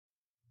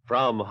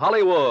From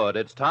Hollywood,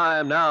 it's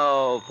time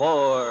now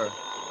for...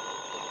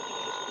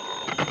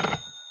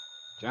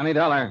 Johnny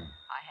Dollar.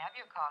 I have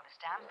your call to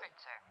Stanford,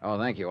 sir. Oh,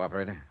 thank you,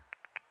 operator.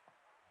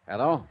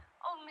 Hello?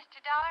 Oh,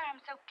 Mr. Dollar, I'm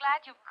so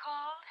glad you've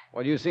called.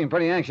 Well, you seem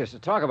pretty anxious to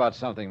talk about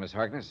something, Miss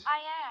Harkness. I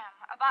am.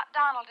 About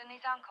Donald and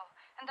his uncle,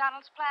 and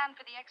Donald's plan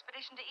for the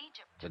expedition to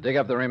Egypt. To dig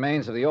up the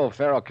remains of the old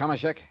pharaoh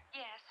Kamashek?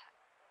 Yes.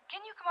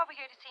 Can you come over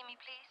here to see me,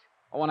 please?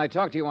 Oh, when I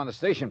talked to you on the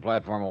station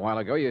platform a while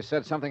ago, you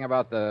said something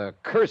about the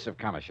curse of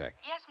Kamashek.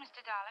 Yes, Mr.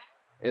 Dollar.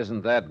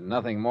 Isn't that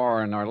nothing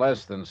more nor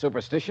less than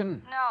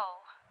superstition? No.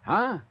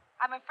 Huh?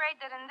 I'm afraid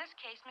that in this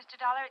case, Mr.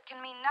 Dollar, it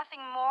can mean nothing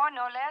more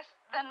nor less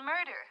than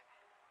murder.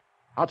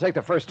 I'll take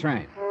the first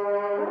train.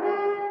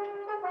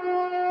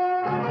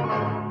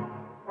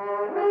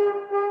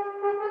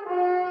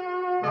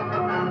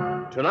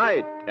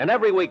 Tonight and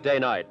every weekday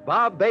night,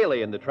 Bob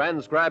Bailey in the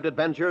transcribed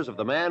adventures of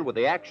the man with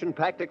the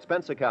action-packed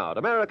expense account,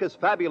 America's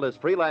fabulous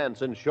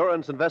freelance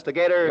insurance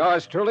investigator.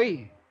 Yours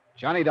truly,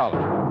 Johnny Dollar.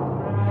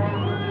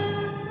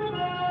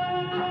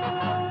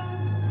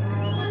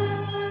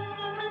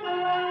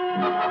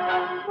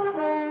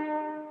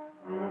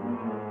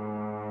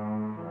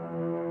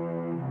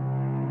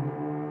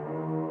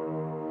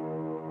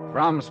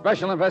 From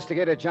Special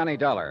Investigator Johnny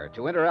Dollar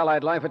to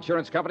Inter-Allied Life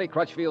Insurance Company,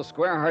 Crutchfield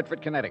Square,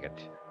 Hartford, Connecticut.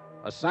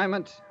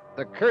 Assignment,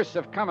 The Curse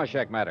of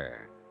Kamashek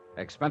Matter.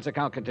 Expense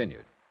account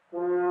continued.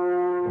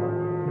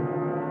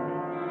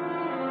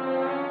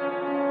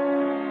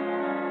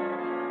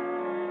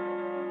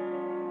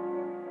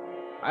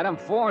 Item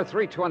 4,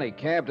 320,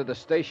 cab to the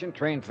station,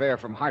 train fare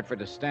from Hartford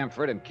to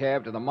Stamford, and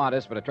cab to the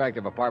modest but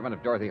attractive apartment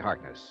of Dorothy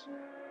Harkness.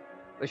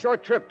 The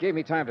short trip gave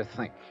me time to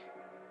think.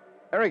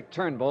 Eric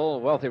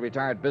Turnbull, wealthy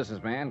retired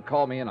businessman,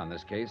 called me in on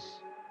this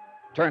case.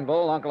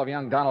 Turnbull, uncle of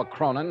young Donald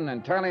Cronin,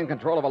 entirely in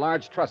control of a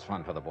large trust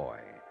fund for the boy.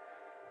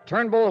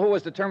 Turnbull, who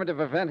was determined to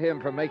prevent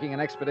him from making an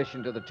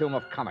expedition to the tomb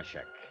of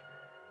Kamashek,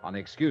 on the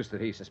excuse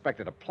that he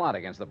suspected a plot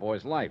against the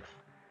boy's life,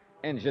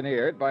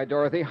 engineered by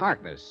Dorothy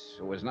Harkness,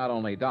 who was not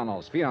only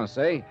Donald's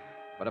fiancée,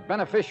 but a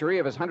beneficiary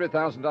of his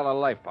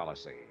 $100,000 life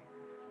policy.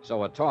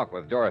 So a talk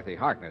with Dorothy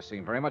Harkness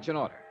seemed very much in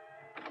order.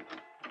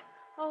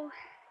 Oh,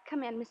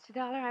 come in, Mr.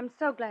 Dollar. I'm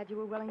so glad you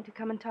were willing to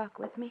come and talk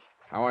with me.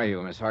 How are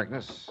you, Miss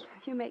Harkness?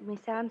 You make me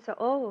sound so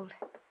old.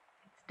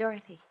 It's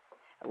Dorothy.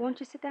 Won't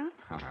you sit down?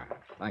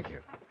 Thank you.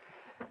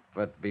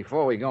 But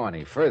before we go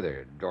any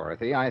further,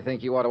 Dorothy, I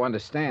think you ought to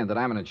understand that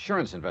I'm an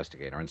insurance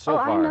investigator, and so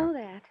far... I know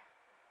that.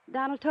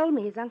 Donald told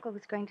me his uncle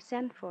was going to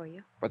send for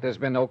you. But there's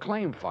been no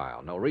claim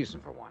filed, no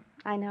reason for one.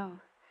 I know.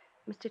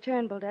 Mr.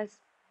 Turnbull does,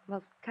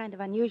 well, kind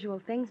of unusual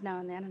things now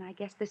and then, and I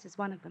guess this is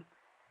one of them.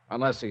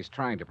 Unless he's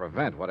trying to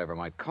prevent whatever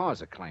might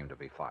cause a claim to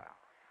be filed.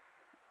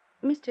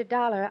 Mr.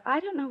 Dollar, I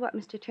don't know what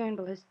Mr.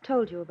 Turnbull has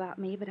told you about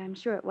me, but I'm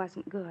sure it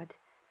wasn't good.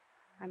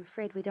 I'm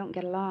afraid we don't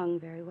get along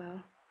very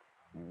well.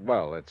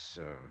 Well, it's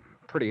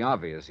pretty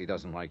obvious he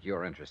doesn't like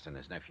your interest in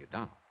his nephew,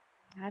 Donald.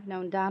 I've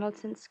known Donald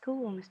since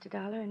school, Mr.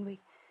 Dollar, and we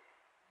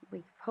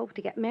hope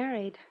to get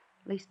married.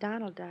 At least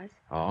Donald does.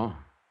 Oh?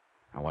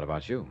 And what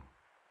about you?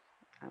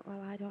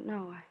 Well, I don't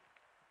know.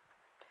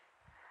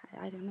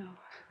 I don't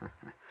know.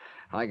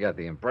 I got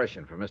the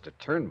impression from Mr.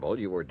 Turnbull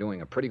you were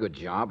doing a pretty good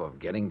job of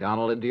getting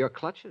Donald into your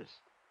clutches.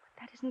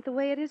 But that isn't the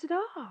way it is at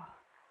all.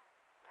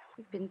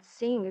 We've been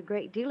seeing a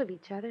great deal of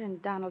each other,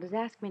 and Donald has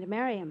asked me to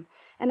marry him.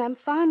 And I'm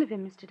fond of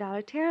him, Mr.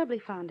 Dollar, terribly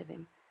fond of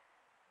him.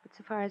 But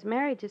so far as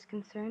marriage is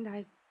concerned,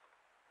 I'm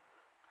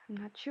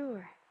not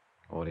sure.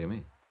 What do you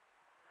mean?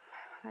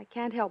 I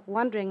can't help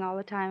wondering all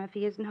the time if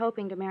he isn't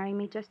hoping to marry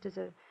me just as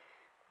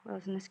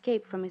an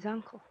escape from his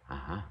uncle.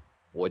 Uh-huh.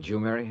 Would you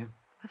marry him?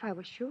 If I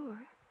were sure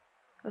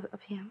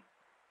of him.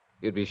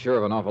 You'd be sure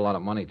of an awful lot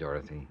of money,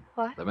 Dorothy.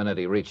 What? The minute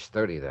he reached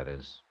 30, that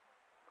is.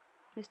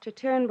 Mr.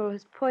 Turnbull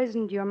has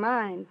poisoned your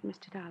mind,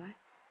 Mr. Dollar.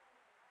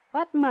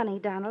 What money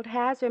Donald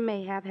has or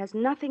may have has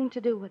nothing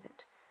to do with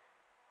it.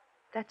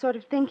 That sort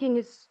of thinking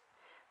is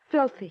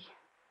filthy.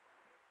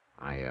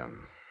 I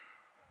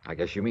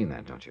guess you mean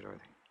that, don't you,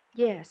 Dorothy?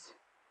 Yes.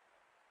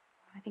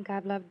 I think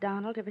I've loved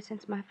Donald ever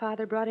since my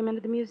father brought him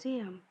into the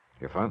museum.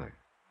 Your father?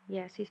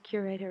 Yes, he's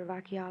curator of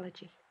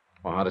archaeology.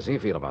 Well, how does he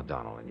feel about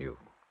Donald and you?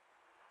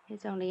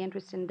 His only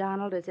interest in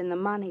Donald is in the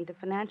money, the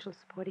financial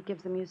support he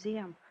gives the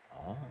museum.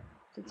 Oh.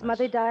 Since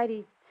Mother died,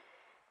 he's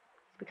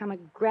become a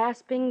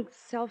grasping,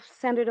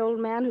 self-centered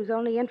old man whose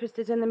only interest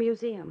is in the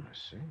museum. I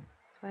see.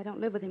 So I don't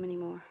live with him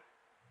anymore.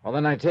 Well,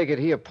 then I take it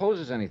he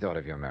opposes any thought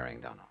of your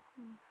marrying Donald.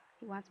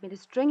 He wants me to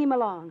string him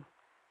along,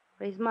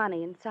 raise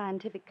money and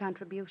scientific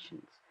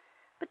contributions.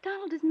 But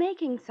Donald is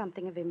making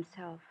something of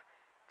himself,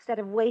 instead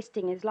of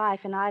wasting his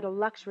life in idle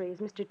luxury as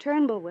Mr.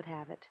 Turnbull would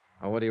have it.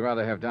 Or would he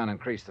rather have Don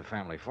increase the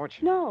family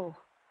fortune? No,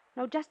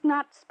 just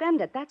not spend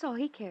it. That's all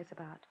he cares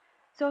about.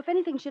 So if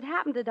anything should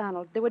happen to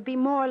Donald, there would be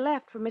more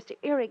left for Mr.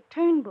 Eric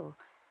Turnbull.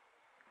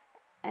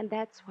 And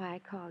that's why I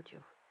called you.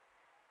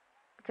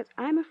 Because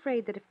I'm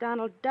afraid that if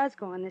Donald does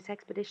go on this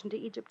expedition to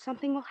Egypt,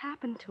 something will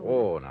happen to him.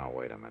 Oh, now,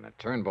 wait a minute.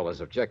 Turnbull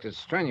has objected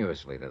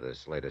strenuously to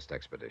this latest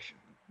expedition.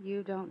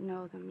 You don't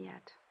know them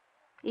yet.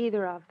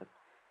 Either of them.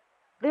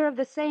 They're of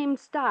the same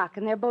stock,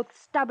 and they're both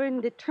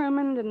stubborn,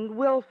 determined, and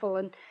willful,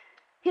 and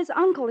his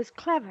uncle is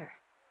clever.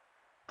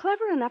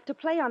 Clever enough to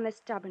play on this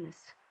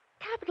stubbornness,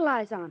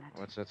 capitalize on it.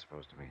 What's that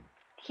supposed to mean?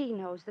 He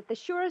knows that the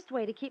surest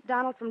way to keep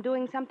Donald from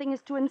doing something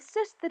is to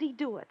insist that he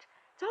do it.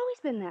 It's always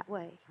been that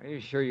way. Are you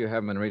sure you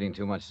haven't been reading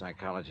too much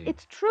psychology?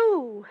 It's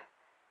true.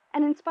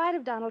 And in spite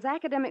of Donald's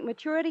academic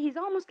maturity, he's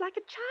almost like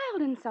a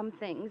child in some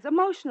things,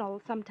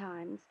 emotional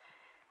sometimes.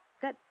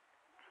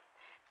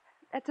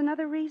 That's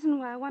another reason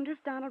why I wonder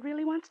if Donald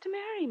really wants to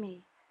marry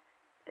me.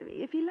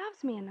 If he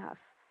loves me enough.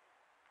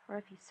 Or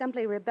if he's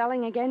simply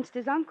rebelling against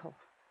his uncle.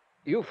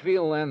 You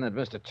feel, then, that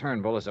Mr.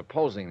 Turnbull is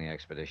opposing the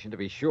expedition to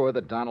be sure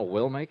that Donald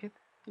will make it?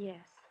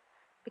 Yes.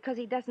 Because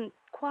he doesn't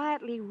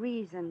quietly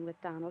reason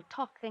with Donald,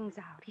 talk things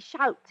out. He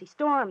shouts, he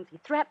storms, he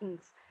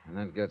threatens. And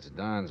that gets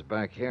Don's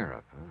back hair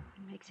up, huh?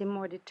 It makes him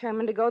more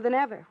determined to go than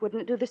ever.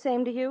 Wouldn't it do the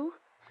same to you?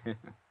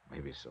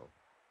 Maybe so.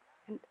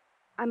 And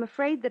I'm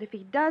afraid that if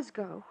he does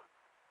go,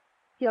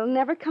 he'll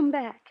never come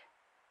back.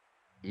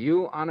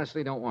 You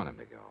honestly don't want him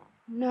to go?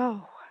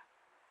 No.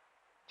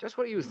 Just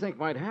what do you think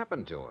might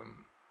happen to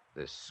him?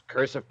 This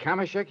curse of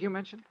Kamashek you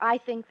mentioned? I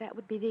think that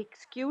would be the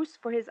excuse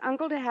for his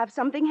uncle to have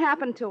something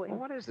happen to him. Well,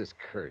 what is this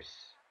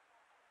curse?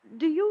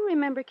 Do you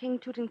remember King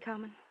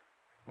Tutankhamun?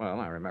 Well,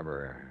 I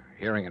remember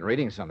hearing and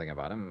reading something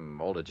about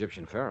him, old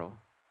Egyptian pharaoh.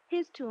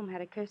 His tomb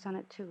had a curse on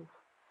it, too.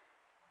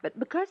 But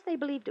because they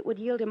believed it would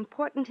yield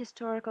important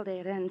historical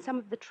data and some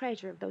of the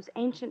treasure of those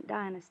ancient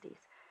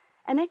dynasties,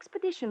 an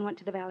expedition went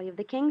to the Valley of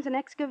the Kings and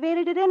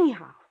excavated it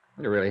anyhow.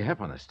 You're really hip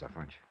on this stuff,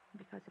 aren't you?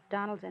 Because of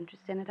Donald's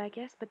interest in it, I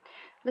guess. But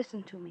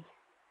listen to me.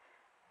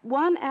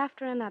 One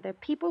after another,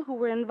 people who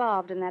were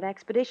involved in that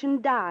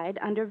expedition died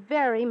under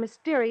very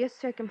mysterious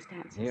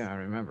circumstances. Yeah, I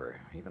remember.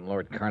 Even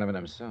Lord Carnarvon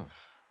himself.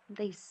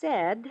 They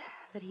said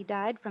that he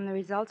died from the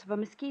results of a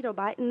mosquito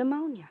bite and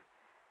pneumonia.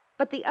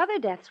 But the other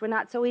deaths were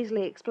not so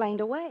easily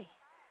explained away.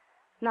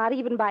 Not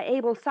even by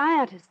able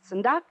scientists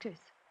and doctors.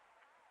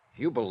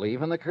 You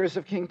believe in the curse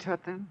of King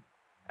Tut, then?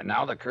 And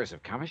now the curse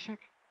of Kamashek?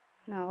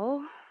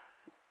 No,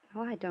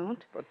 I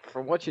don't. But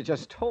from what you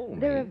just told me...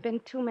 There have been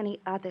too many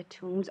other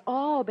tombs,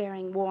 all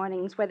bearing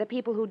warnings, where the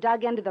people who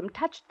dug into them,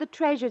 touched the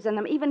treasures in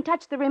them, even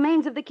touched the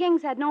remains of the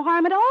kings, had no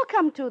harm at all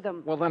come to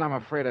them. Well, then I'm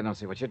afraid I don't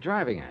see what you're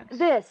driving at.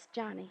 This,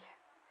 Johnny.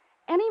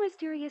 Any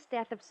mysterious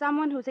death of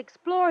someone who's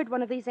explored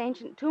one of these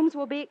ancient tombs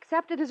will be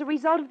accepted as a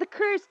result of the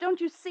curse.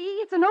 Don't you see?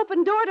 It's an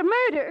open door to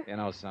murder. You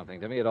know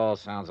something? To me, it all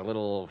sounds a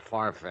little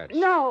far-fetched.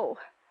 No.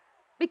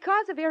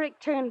 Because of Eric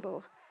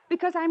Turnbull.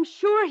 Because I'm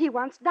sure he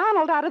wants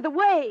Donald out of the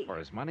way. For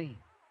his money?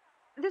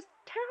 This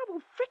terrible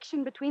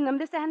friction between them,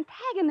 this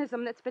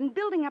antagonism that's been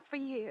building up for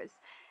years.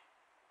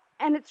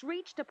 And it's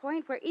reached a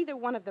point where either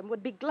one of them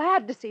would be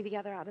glad to see the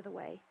other out of the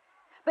way.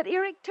 But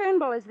Eric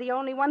Turnbull is the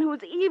only one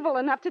who's evil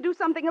enough to do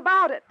something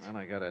about it. Well,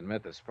 I gotta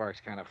admit, the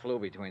sparks kind of flew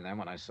between them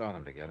when I saw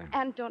them together.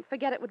 And don't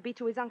forget, it would be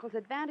to his uncle's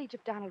advantage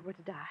if Donald were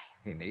to die.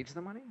 He needs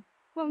the money?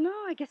 Well, no,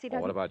 I guess he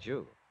doesn't. Well, what about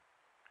you?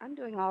 I'm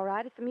doing all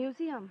right at the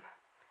museum.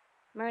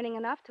 I'm earning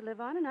enough to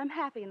live on, and I'm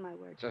happy in my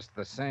work. Just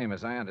the same,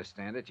 as I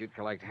understand it, you'd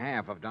collect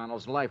half of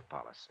Donald's life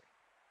policy.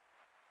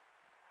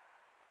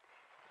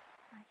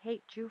 I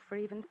hate you for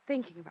even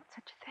thinking about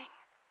such a thing.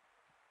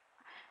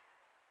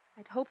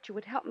 I'd hoped you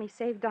would help me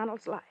save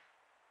Donald's life.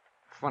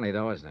 Funny,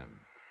 though, isn't it?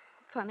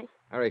 Funny.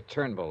 Eric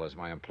Turnbull is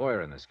my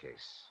employer in this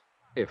case.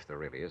 If there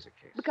really is a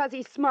case. Because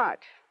he's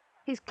smart.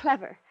 He's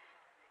clever.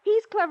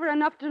 He's clever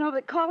enough to know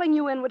that calling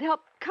you in would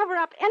help cover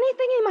up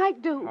anything he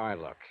might do. All right,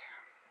 look.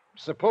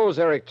 Suppose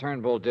Eric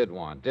Turnbull did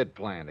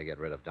plan to get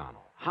rid of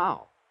Donald.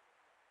 How?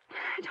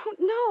 I don't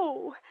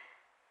know.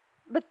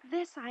 But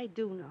this I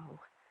do know.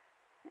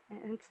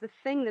 And it's the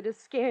thing that has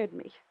scared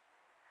me.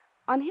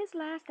 On his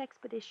last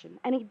expedition,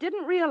 and he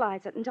didn't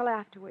realize it until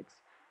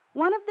afterwards,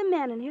 one of the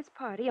men in his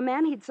party, a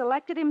man he'd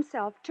selected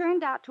himself,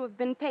 turned out to have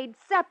been paid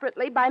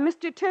separately by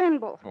Mr.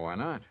 Turnbull. Why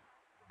not?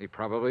 He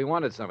probably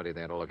wanted somebody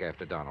there to look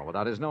after Donald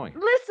without his knowing.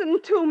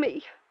 Listen to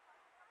me.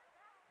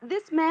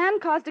 This man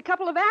caused a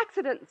couple of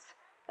accidents.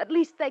 At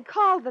least they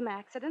called them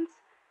accidents.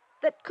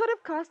 That could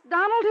have cost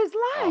Donald his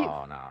life.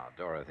 Oh, now,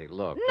 Dorothy,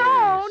 look.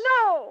 No, please.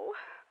 no.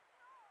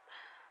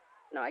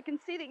 No, I can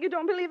see that you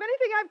don't believe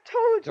anything I've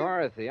told you.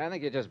 Dorothy, I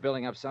think you're just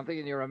building up something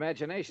in your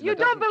imagination. You that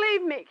don't doesn't...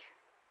 believe me.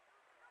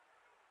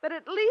 But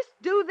at least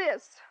do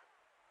this.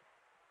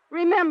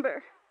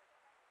 Remember,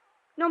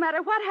 no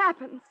matter what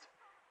happens,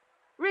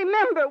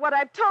 remember what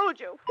I've told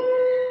you.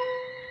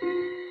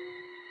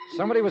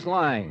 Somebody was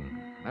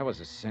lying. That was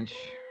a cinch.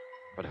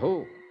 But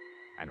who?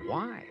 And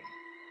why?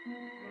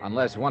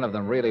 Unless one of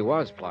them really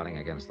was plotting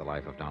against the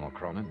life of Donald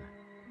Cronin.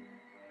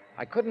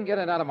 I couldn't get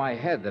it out of my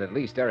head that at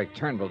least Eric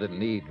Turnbull didn't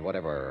need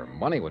whatever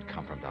money would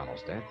come from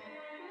Donald's death.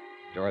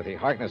 Dorothy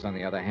Harkness, on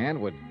the other hand,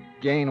 would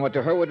gain what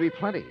to her would be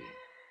plenty.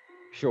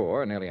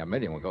 Sure, nearly $1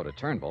 million would go to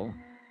Turnbull,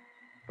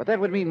 but that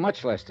would mean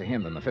much less to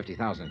him than the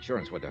 $50,000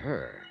 insurance would to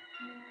her.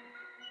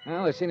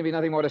 Well, there seemed to be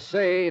nothing more to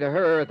say to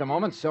her at the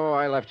moment, so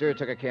I left her,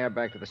 took a cab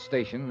back to the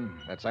station.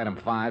 That's item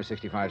 5,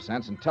 65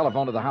 cents, and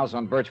telephoned to the house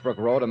on Birchbrook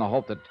Road in the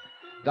hope that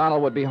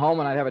Donald would be home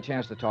and I'd have a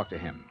chance to talk to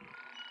him.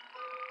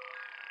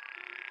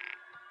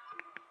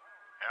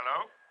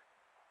 Hello?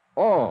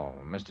 Oh,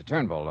 Mr.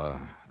 Turnbull,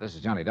 this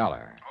is Johnny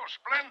Dollar. Oh,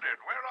 splendid.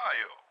 Where are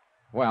you?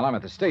 Well, I'm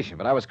at the station,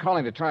 but I was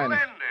calling to try and...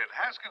 Splendid.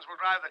 Haskins will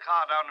drive the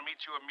car down to meet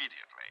you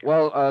immediately.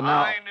 Well,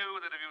 now... I knew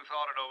that if you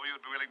thought it over,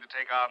 you'd be willing to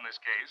take on this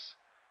case.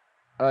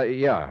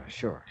 Yeah,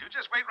 sure. You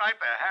just wait right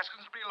there.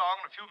 Haskins will be along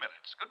in a few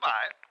minutes.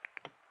 Goodbye.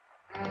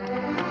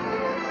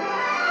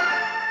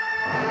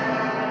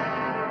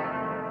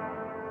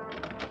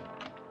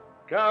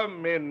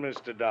 Come in,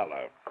 Mr.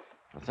 Dollar.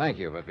 Well, thank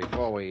you, but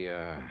before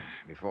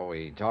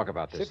we talk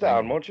about this Sit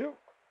down, won't you?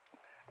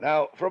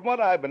 Now, from what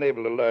I've been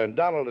able to learn,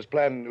 Donald is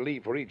planning to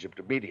leave for Egypt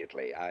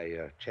immediately.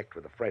 I checked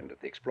with a friend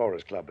at the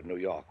Explorers Club in New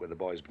York, where the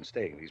boy's been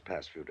staying these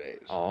past few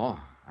days. Oh,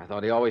 I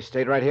thought he always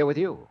stayed right here with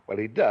you. Well,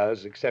 he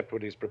does, except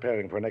when he's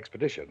preparing for an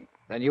expedition.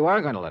 Then you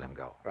are going to let him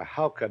go. Well,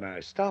 how can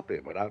I stop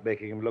him without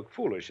making him look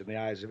foolish in the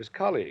eyes of his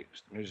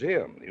colleagues, the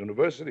museum, the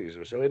universities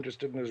who are so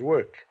interested in his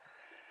work?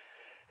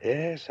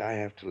 Yes, I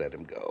have to let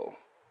him go.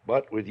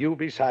 But with you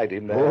beside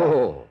him there...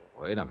 Oh,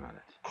 wait a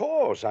minute. Of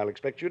course, I'll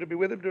expect you to be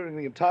with him during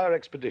the entire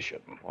expedition.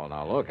 Well,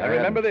 now, look, And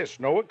remember this,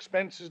 no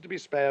expense is to be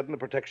spared in the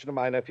protection of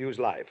my nephew's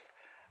life.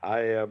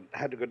 I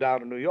had to go down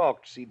to New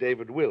York to see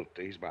David Wilt.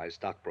 He's my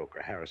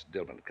stockbroker, Harris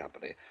Dillman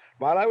Company.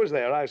 While I was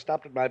there, I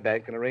stopped at my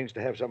bank and arranged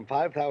to have some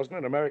 5,000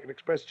 in American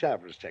Express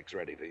traveler's checks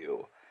ready for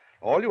you.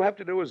 All you have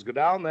to do is go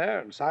down there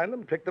and sign them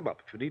and pick them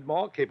up. If you need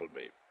more, cable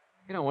me.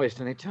 You don't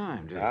waste any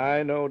time, do you?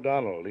 I know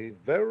Donald. He's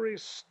very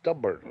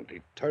stubborn,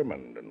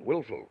 determined, and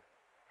willful.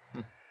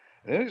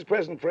 In his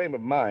present frame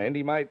of mind,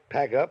 he might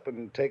pack up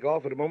and take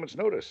off at a moment's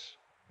notice.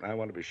 I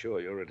want to be sure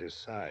you're at his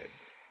side.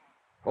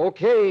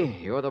 Okay,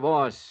 you're the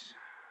boss.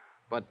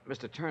 But,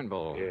 Mr.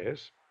 Turnbull...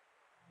 Yes?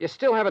 You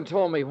still haven't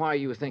told me why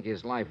you think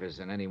his life is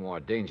in any more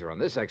danger on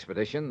this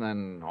expedition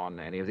than on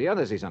any of the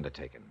others he's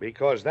undertaken.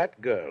 Because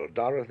that girl,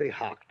 Dorothy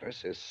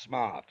Harkness, is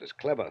smart, is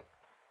clever.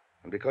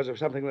 And because of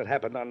something that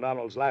happened on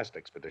Donald's last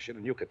expedition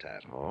in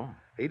Yucatan. Oh?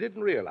 He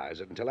didn't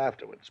realize it until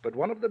afterwards, but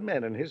one of the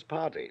men in his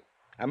party,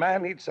 a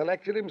man he'd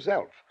selected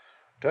himself,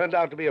 turned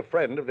out to be a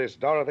friend of this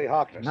Dorothy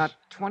Harkness. Not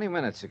 20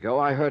 minutes ago,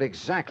 I heard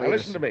exactly... Now,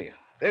 listen to me.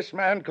 This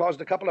man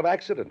caused a couple of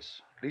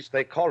accidents. At least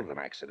they called them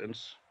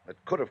accidents.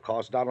 That could have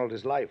cost Donald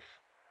his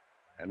life.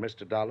 And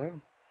Mr. Dollar,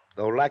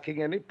 though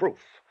lacking any proof,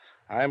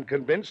 I am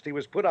convinced he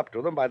was put up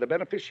to them by the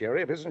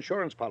beneficiary of his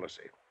insurance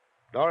policy,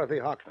 Dorothy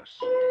Harkness.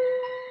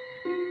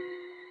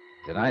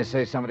 Did I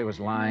say somebody was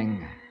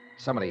lying?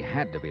 Somebody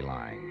had to be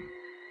lying.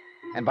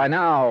 And by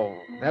now,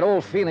 that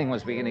old feeling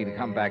was beginning to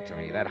come back to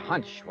me, that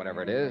hunch,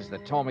 whatever it is,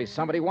 that told me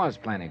somebody was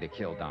planning to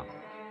kill Donald.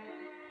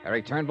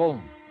 Eric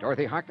Turnbull?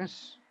 Dorothy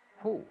Harkness?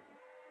 Who?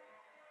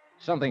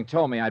 Something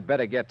told me I'd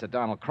better get to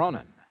Donald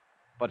Cronin,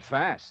 but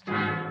fast.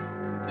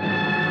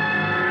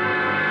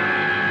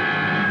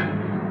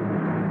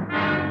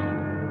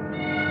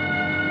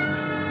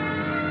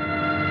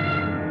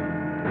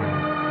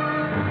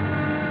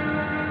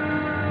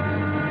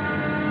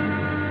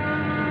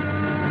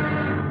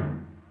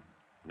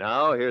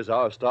 Now, here's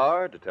our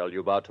star to tell you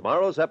about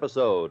tomorrow's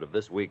episode of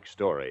this week's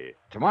story.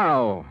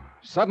 Tomorrow,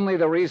 suddenly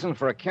the reason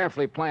for a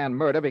carefully planned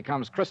murder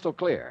becomes crystal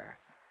clear,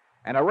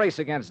 and a race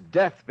against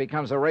death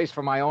becomes a race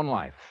for my own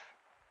life.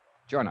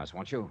 Join us,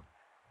 won't you?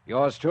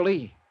 Yours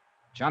truly,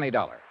 Johnny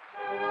Dollar.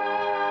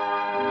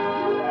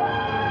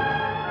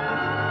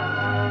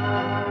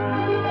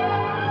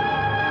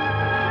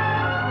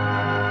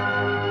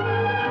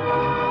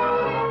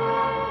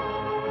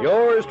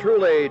 Yours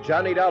truly,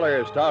 Johnny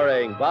Dollar,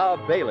 starring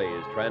Bob Bailey,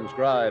 is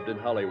transcribed in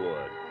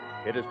Hollywood.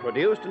 It is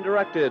produced and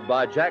directed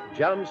by Jack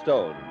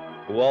Johnstone,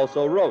 who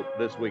also wrote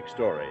this week's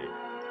story.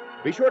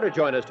 Be sure to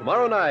join us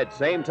tomorrow night,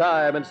 same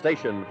time and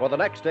station, for the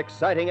next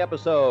exciting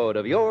episode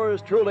of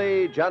Yours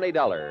truly, Johnny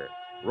Dollar.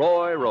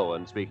 Roy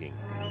Rowan speaking.